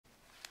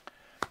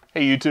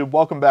Hey YouTube,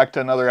 welcome back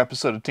to another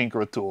episode of Tinker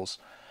with Tools.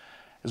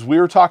 As we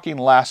were talking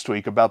last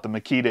week about the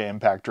Makita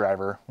impact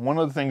driver, one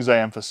of the things I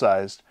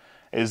emphasized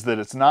is that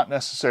it's not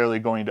necessarily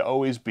going to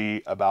always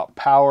be about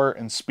power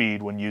and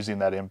speed when using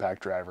that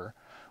impact driver.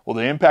 Well,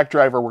 the impact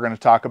driver we're going to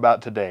talk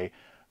about today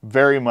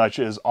very much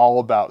is all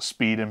about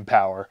speed and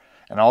power.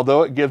 And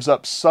although it gives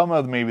up some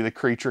of maybe the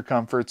creature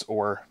comforts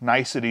or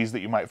niceties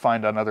that you might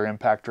find on other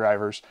impact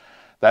drivers,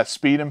 that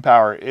speed and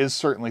power is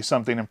certainly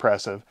something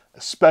impressive,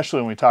 especially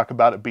when we talk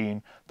about it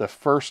being the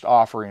first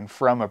offering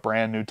from a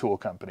brand new tool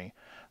company.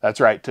 That's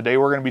right, today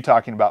we're going to be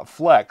talking about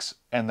Flex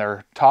and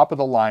their top of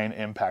the line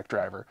impact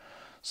driver.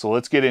 So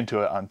let's get into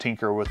it on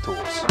Tinker with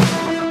Tools.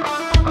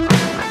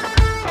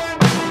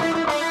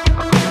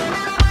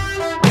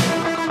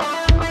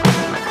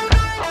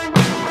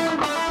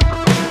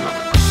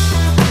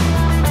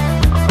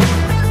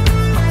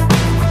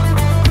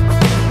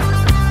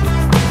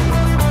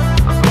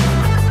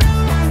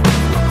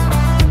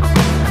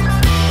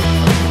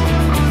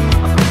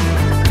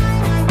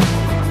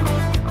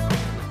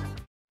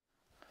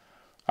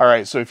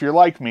 Alright, so if you're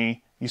like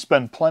me, you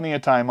spend plenty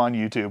of time on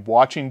YouTube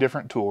watching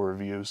different tool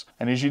reviews,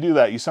 and as you do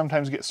that, you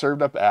sometimes get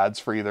served up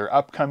ads for either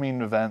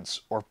upcoming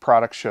events or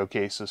product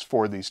showcases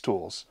for these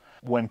tools.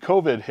 When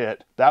COVID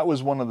hit, that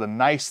was one of the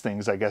nice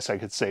things, I guess I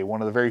could say,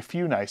 one of the very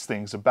few nice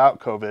things about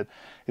COVID,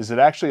 is it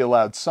actually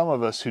allowed some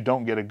of us who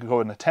don't get to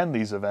go and attend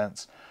these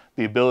events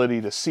the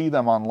ability to see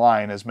them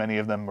online, as many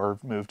of them were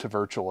moved to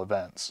virtual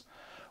events.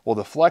 Well,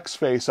 the Flex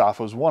Face-Off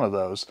was one of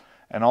those,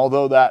 and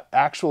although that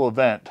actual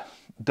event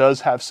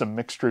does have some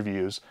mixed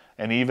reviews,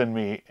 and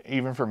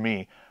even for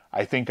me,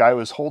 I think I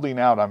was holding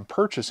out on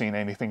purchasing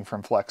anything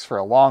from Flex for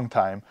a long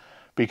time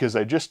because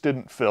I just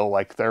didn't feel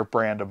like their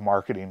brand of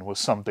marketing was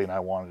something I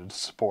wanted to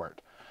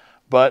support.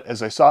 But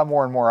as I saw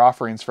more and more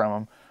offerings from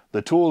them,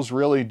 the tools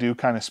really do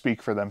kind of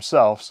speak for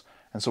themselves,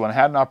 and so when I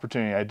had an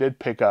opportunity, I did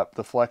pick up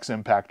the Flex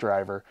Impact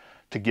Driver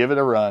to give it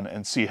a run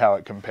and see how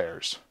it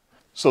compares.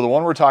 So the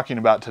one we're talking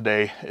about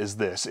today is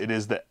this. It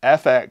is the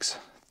FX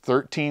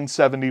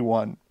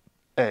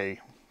 1371A.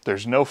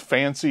 There's no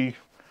fancy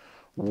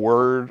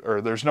word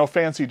or there's no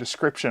fancy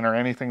description or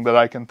anything that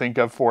I can think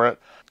of for it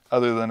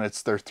other than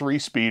it's their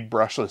 3-speed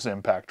brushless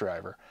impact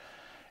driver.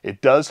 It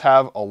does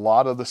have a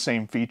lot of the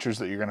same features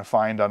that you're going to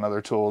find on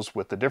other tools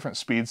with the different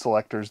speed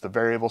selectors, the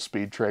variable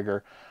speed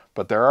trigger,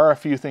 but there are a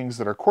few things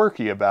that are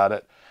quirky about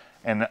it.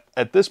 And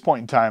at this point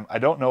in time, I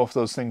don't know if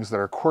those things that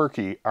are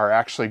quirky are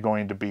actually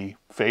going to be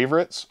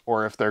favorites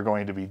or if they're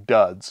going to be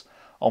duds,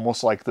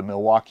 almost like the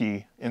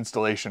Milwaukee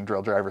installation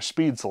drill driver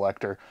speed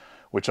selector,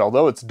 which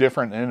although it's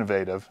different and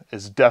innovative,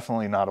 is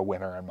definitely not a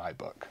winner in my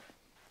book.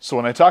 So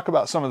when I talk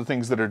about some of the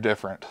things that are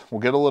different,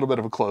 we'll get a little bit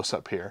of a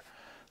close-up here.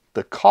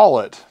 The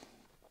collet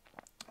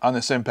on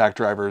this impact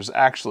driver is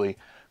actually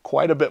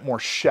quite a bit more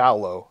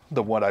shallow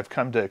than what I've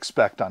come to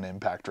expect on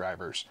impact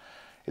drivers.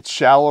 It's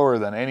shallower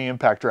than any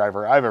impact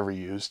driver I've ever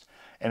used,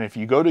 and if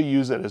you go to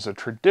use it as a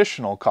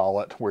traditional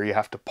collet where you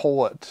have to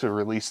pull it to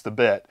release the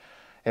bit,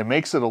 it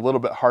makes it a little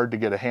bit hard to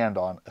get a hand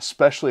on,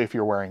 especially if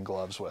you're wearing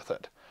gloves with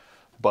it.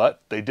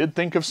 But they did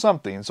think of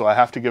something, so I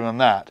have to give them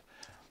that.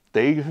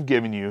 They have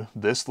given you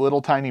this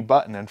little tiny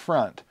button in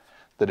front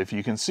that, if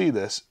you can see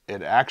this,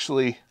 it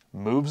actually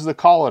moves the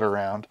collet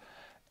around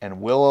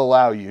and will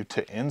allow you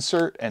to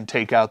insert and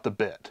take out the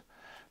bit.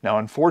 Now,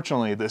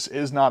 unfortunately, this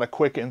is not a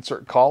quick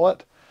insert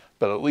collet,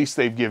 but at least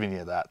they've given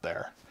you that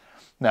there.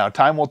 Now,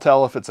 time will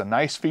tell if it's a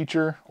nice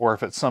feature or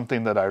if it's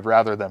something that I'd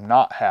rather them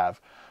not have,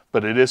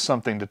 but it is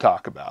something to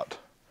talk about.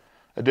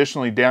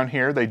 Additionally, down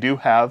here, they do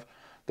have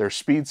their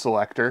speed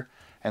selector,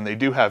 and they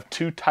do have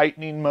 2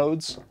 tightening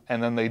modes,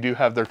 and then they do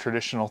have their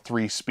traditional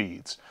 3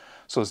 speeds.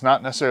 So it's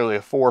not necessarily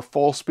a 4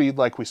 full speed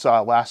like we saw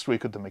last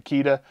week with the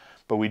Makita,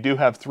 but we do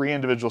have 3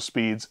 individual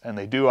speeds, and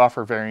they do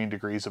offer varying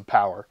degrees of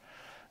power.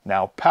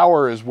 Now,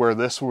 power is where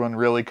this one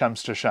really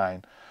comes to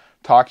shine.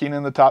 Talking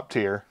in the top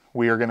tier,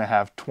 we are going to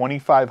have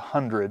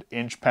 2,500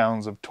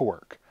 inch-pounds of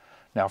torque.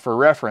 Now, for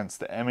reference,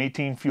 the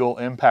M18 Fuel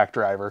impact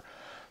driver,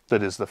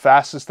 that is the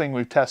fastest thing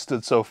we've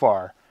tested so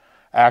far,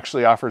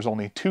 actually offers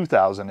only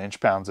 2,000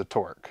 inch-pounds of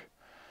torque.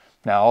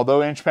 Now,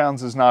 although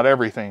inch-pounds is not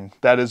everything,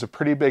 that is a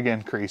pretty big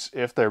increase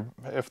if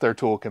their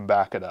tool can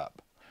back it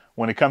up.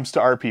 When it comes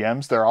to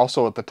RPMs, they're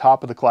also at the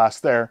top of the class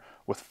there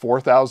with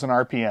 4,000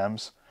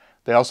 RPMs.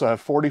 They also have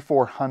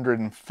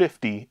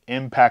 4,450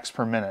 impacts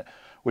per minute,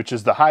 which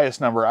is the highest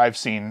number I've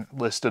seen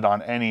listed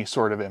on any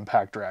sort of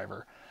impact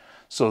driver.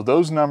 So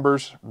those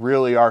numbers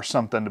really are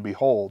something to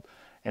behold,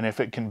 and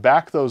if it can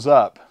back those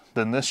up,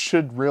 then this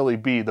should really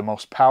be the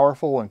most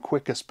powerful and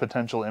quickest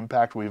potential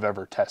impact we've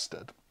ever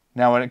tested.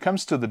 Now, when it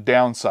comes to the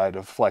downside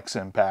of Flex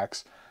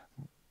impacts,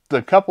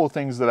 the couple of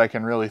things that I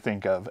can really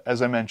think of, as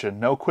I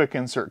mentioned, no quick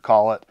insert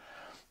collet.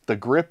 The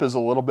grip is a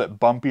little bit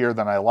bumpier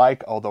than I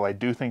like, although I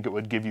do think it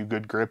would give you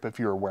good grip if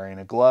you were wearing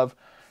a glove.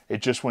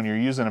 It just, when you're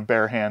using a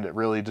bare hand, it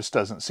really just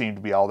doesn't seem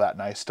to be all that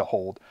nice to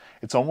hold.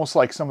 It's almost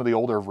like some of the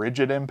older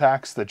rigid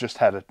impacts that just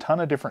had a ton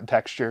of different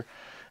texture.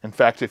 In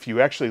fact, if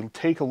you actually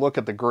take a look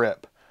at the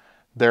grip,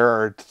 there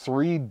are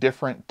 3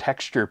 different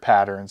texture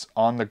patterns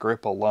on the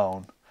grip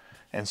alone.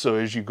 And so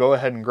as you go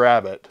ahead and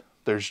grab it,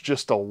 there's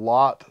just not a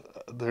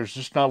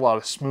lot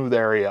of smooth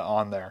area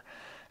on there.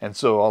 And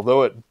so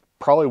although it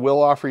probably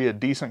will offer you a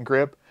decent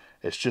grip,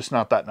 it's just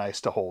not that nice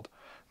to hold.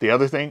 The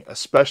other thing,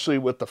 especially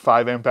with the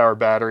 5 amp hour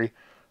battery,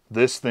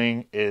 this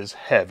thing is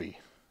heavy.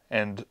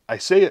 And I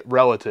say it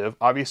relative,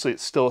 obviously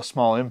it's still a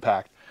small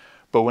impact,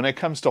 but when it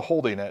comes to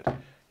holding it,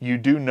 you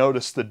do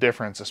notice the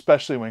difference,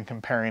 especially when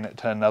comparing it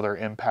to another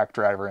impact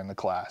driver in the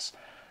class.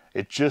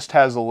 It just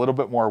has a little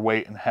bit more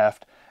weight and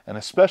heft, and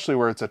especially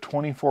where it's a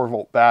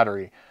 24-volt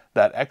battery,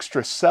 that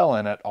extra cell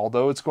in it,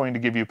 although it's going to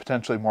give you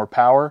potentially more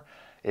power,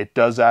 it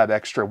does add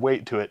extra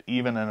weight to it,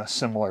 even in a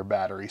similar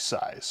battery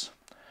size.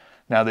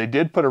 Now, they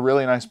did put a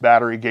really nice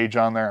battery gauge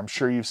on there. I'm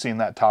sure you've seen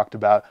that talked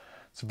about.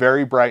 It's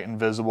very bright and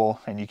visible,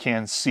 and you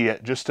can see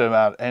it just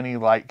about any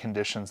light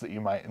conditions that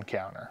you might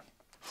encounter.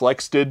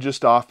 Flex did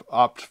just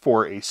opt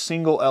for a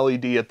single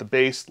LED at the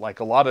base, like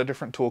a lot of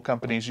different tool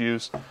companies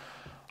use.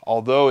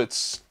 Although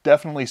it's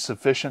definitely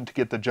sufficient to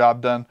get the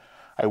job done,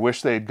 I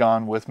wish they had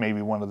gone with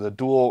maybe one of the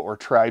dual or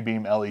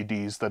tri-beam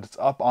LEDs that it's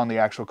up on the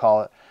actual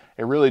collet.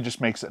 It really just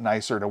makes it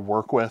nicer to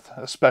work with,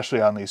 especially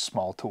on these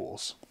small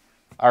tools.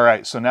 All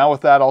right, so now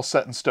with that all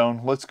set in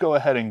stone, let's go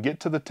ahead and get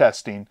to the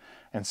testing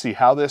and see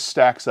how this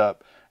stacks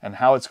up and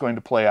how it's going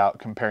to play out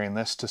comparing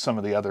this to some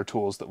of the other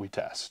tools that we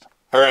test.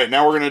 All right,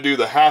 now we're going to do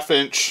the 1/2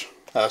 inch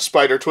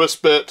spider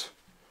twist bit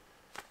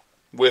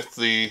with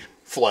the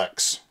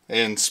Flex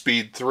in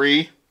speed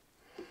 3,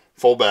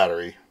 full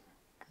battery.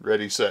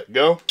 Ready, set,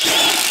 go.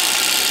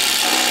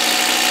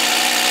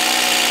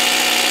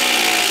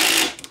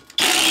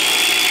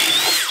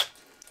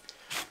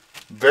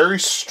 Very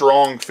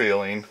strong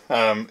feeling.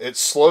 It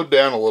slowed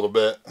down a little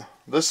bit.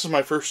 This is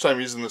my first time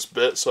using this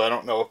bit, so I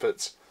don't know if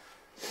it's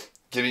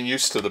getting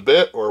used to the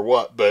bit or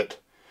what, but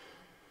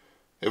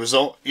it was,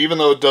 even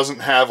though it doesn't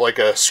have like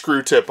a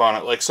screw tip on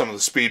it like some of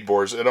the speed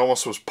boards, it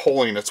almost was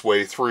pulling its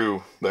way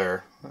through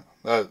there.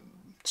 That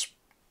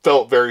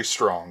felt very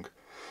strong.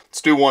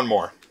 Let's do one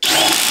more.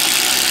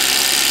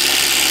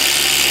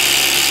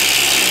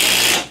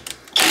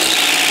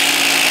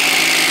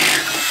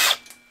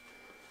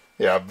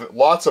 Yeah,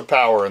 lots of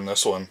power in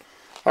this one.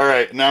 All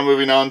right, now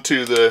moving on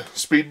to the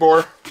speed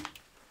bore.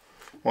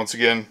 Once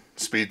again,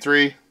 speed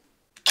 3.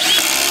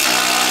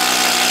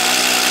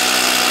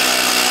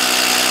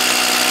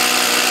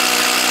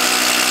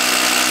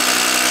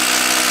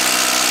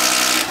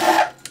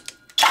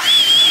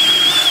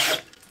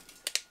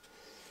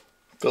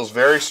 Feels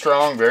very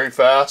strong, very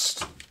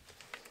fast.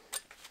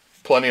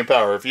 Plenty of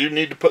power. If you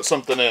need to put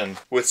something in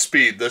with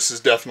speed, this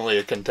is definitely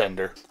a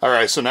contender. All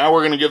right, so now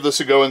we're going to give this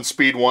a go in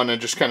speed 1 and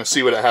just kind of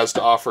see what it has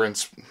to offer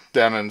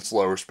down in its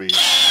lower speed.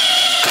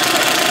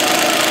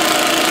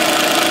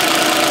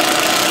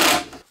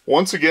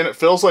 Once again, it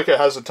feels like it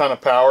has a ton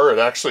of power. It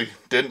actually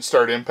didn't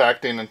start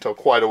impacting until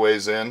quite a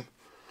ways in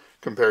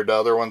compared to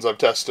other ones I've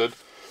tested.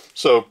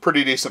 So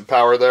pretty decent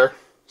power there.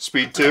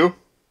 Speed 2.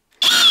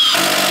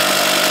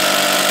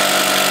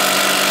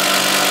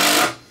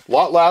 A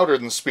lot louder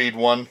than speed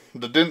 1.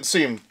 That didn't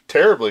seem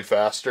terribly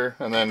faster.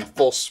 And then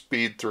full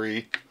speed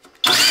 3.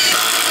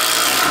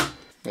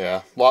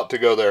 Yeah, a lot to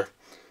go there.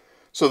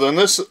 So then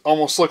this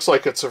almost looks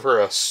like it's for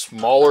a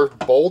smaller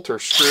bolt or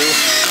screw.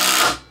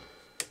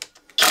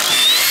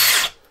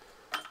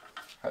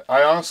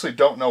 I honestly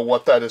don't know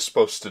what that is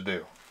supposed to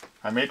do.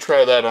 I may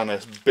try that on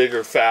a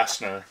bigger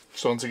fastener.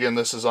 So once again,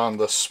 this is on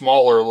the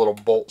smaller little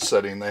bolt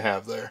setting they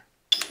have there.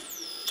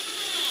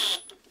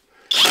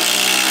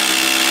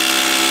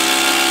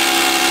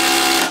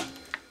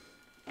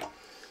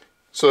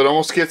 So it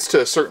almost gets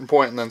to a certain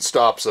point and then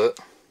stops it.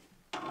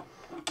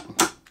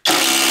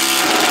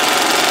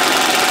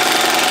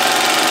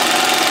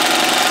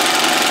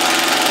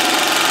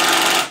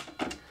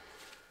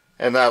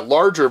 And that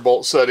larger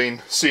bolt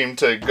setting seemed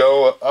to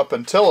go up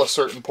until a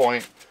certain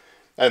point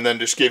and then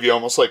just give you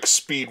almost like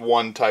speed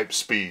 1 type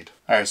speed.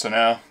 All right, so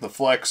now the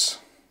Flex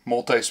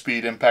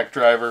multi-speed impact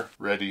driver,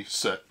 ready,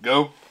 set,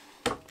 go.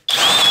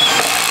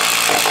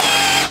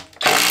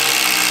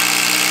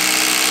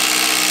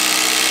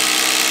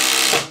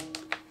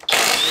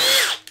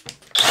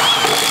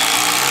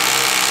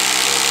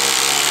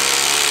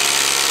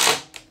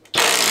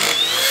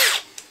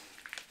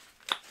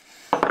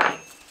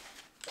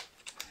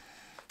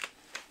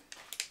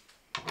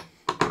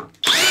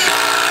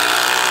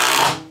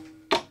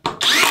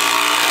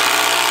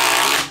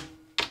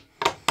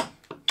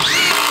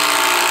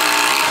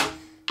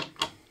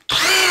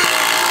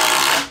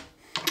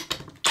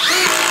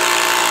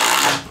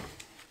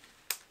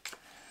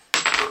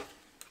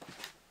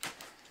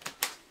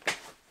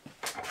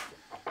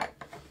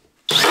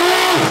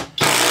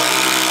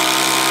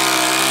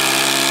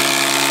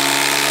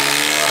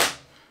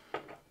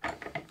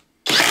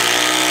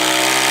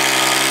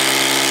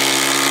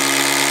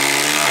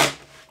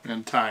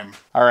 Time.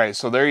 All right,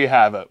 so there you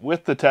have it.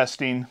 With the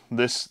testing,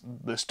 this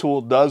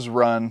tool does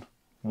run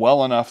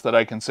well enough that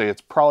I can say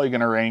it's probably going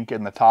to rank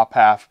in the top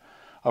half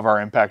of our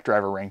impact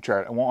driver rank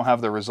chart. I won't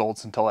have the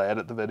results until I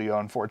edit the video,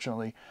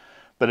 unfortunately,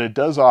 but it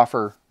does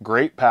offer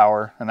great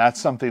power, and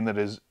that's something that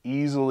is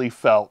easily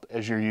felt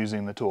as you're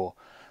using the tool.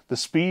 The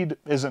speed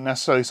isn't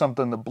necessarily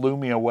something that blew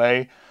me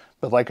away,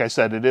 but like I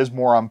said, it is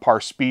more on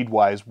par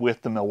speed-wise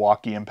with the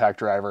Milwaukee impact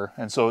driver,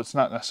 and so it's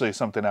not necessarily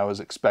something I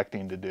was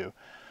expecting to do.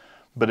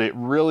 But it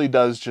really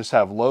does just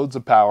have loads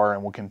of power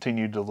and will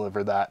continue to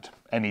deliver that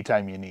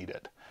anytime you need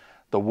it.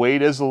 The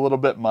weight is a little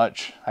bit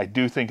much. I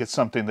do think it's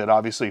something that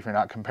obviously if you're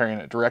not comparing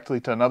it directly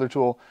to another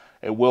tool,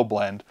 it will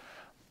blend.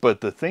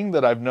 But the thing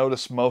that I've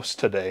noticed most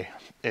today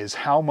is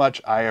how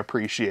much I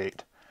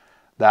appreciate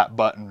that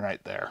button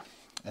right there.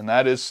 And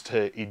that is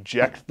to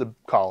eject the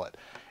collet.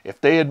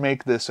 If they had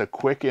made this a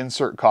quick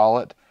insert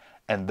collet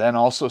and then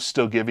also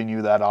still giving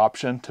you that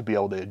option to be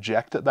able to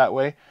eject it that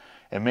way,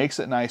 it makes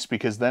it nice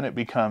because then it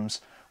becomes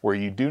where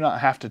you do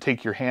not have to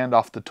take your hand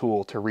off the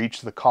tool to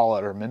reach the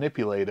collet or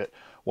manipulate it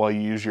while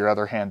you use your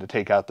other hand to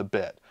take out the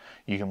bit.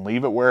 You can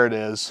leave it where it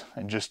is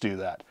and just do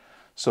that.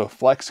 So if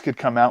Flex could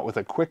come out with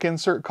a quick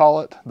insert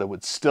collet that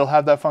would still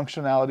have that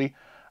functionality,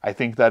 I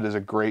think that is a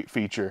great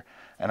feature.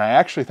 And I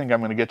actually think I'm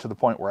going to get to the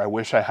point where I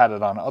wish I had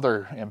it on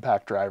other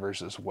impact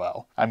drivers as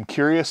well. I'm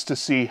curious to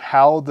see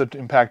how the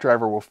impact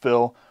driver will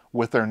feel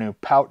with their new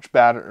pouch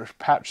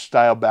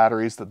style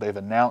batteries that they've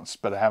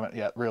announced but haven't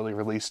yet really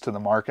released to the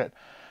market.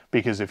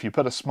 Because if you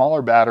put a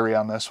smaller battery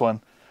on this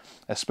one,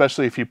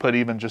 especially if you put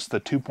even just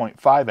the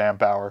 2.5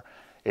 amp hour,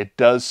 it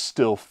does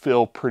still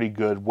feel pretty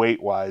good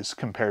weight-wise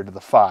compared to the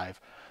 5.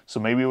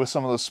 So maybe with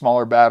some of those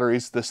smaller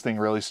batteries, this thing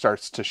really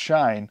starts to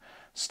shine,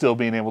 still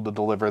being able to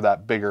deliver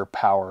that bigger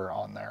power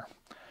on there.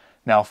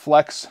 Now,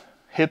 Flex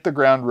hit the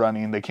ground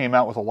running. They came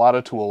out with a lot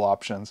of tool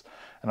options.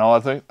 And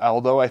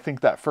although I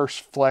think that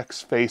first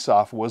Flex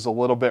face-off was a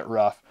little bit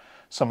rough,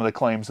 some of the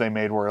claims they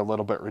made were a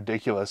little bit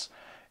ridiculous.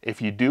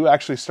 If you do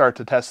actually start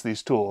to test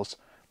these tools,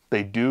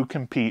 they do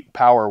compete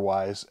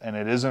power-wise, and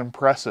it is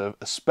impressive,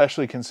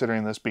 especially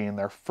considering this being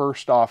their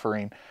first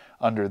offering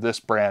under this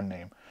brand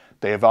name.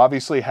 They have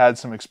obviously had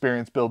some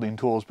experience building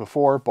tools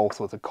before, both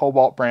with the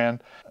Cobalt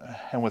brand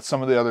and with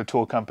some of the other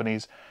tool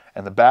companies,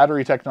 and the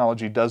battery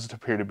technology does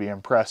appear to be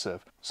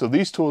impressive. So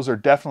these tools are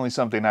definitely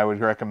something I would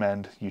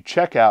recommend you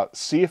check out,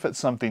 see if it's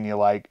something you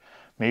like,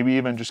 maybe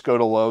even just go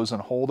to Lowe's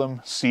and hold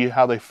them, see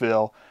how they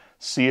feel,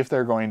 see if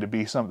they're going to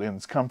be something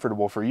that's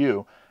comfortable for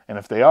you. And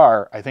if they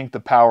are, I think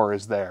the power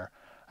is there.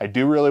 I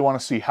do really want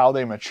to see how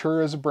they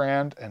mature as a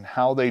brand and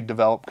how they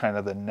develop kind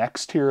of the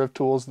next tier of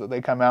tools that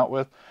they come out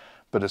with.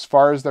 But as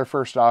far as their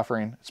first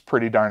offering, it's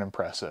pretty darn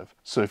impressive.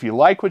 So if you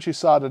like what you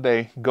saw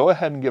today, go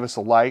ahead and give us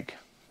a like.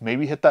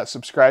 Maybe hit that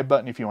subscribe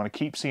button if you want to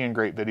keep seeing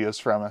great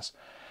videos from us.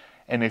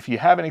 And if you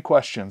have any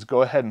questions,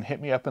 go ahead and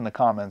hit me up in the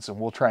comments and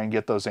we'll try and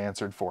get those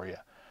answered for you.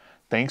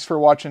 Thanks for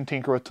watching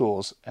Tinker with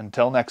Tools.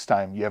 Until next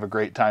time, you have a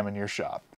great time in your shop.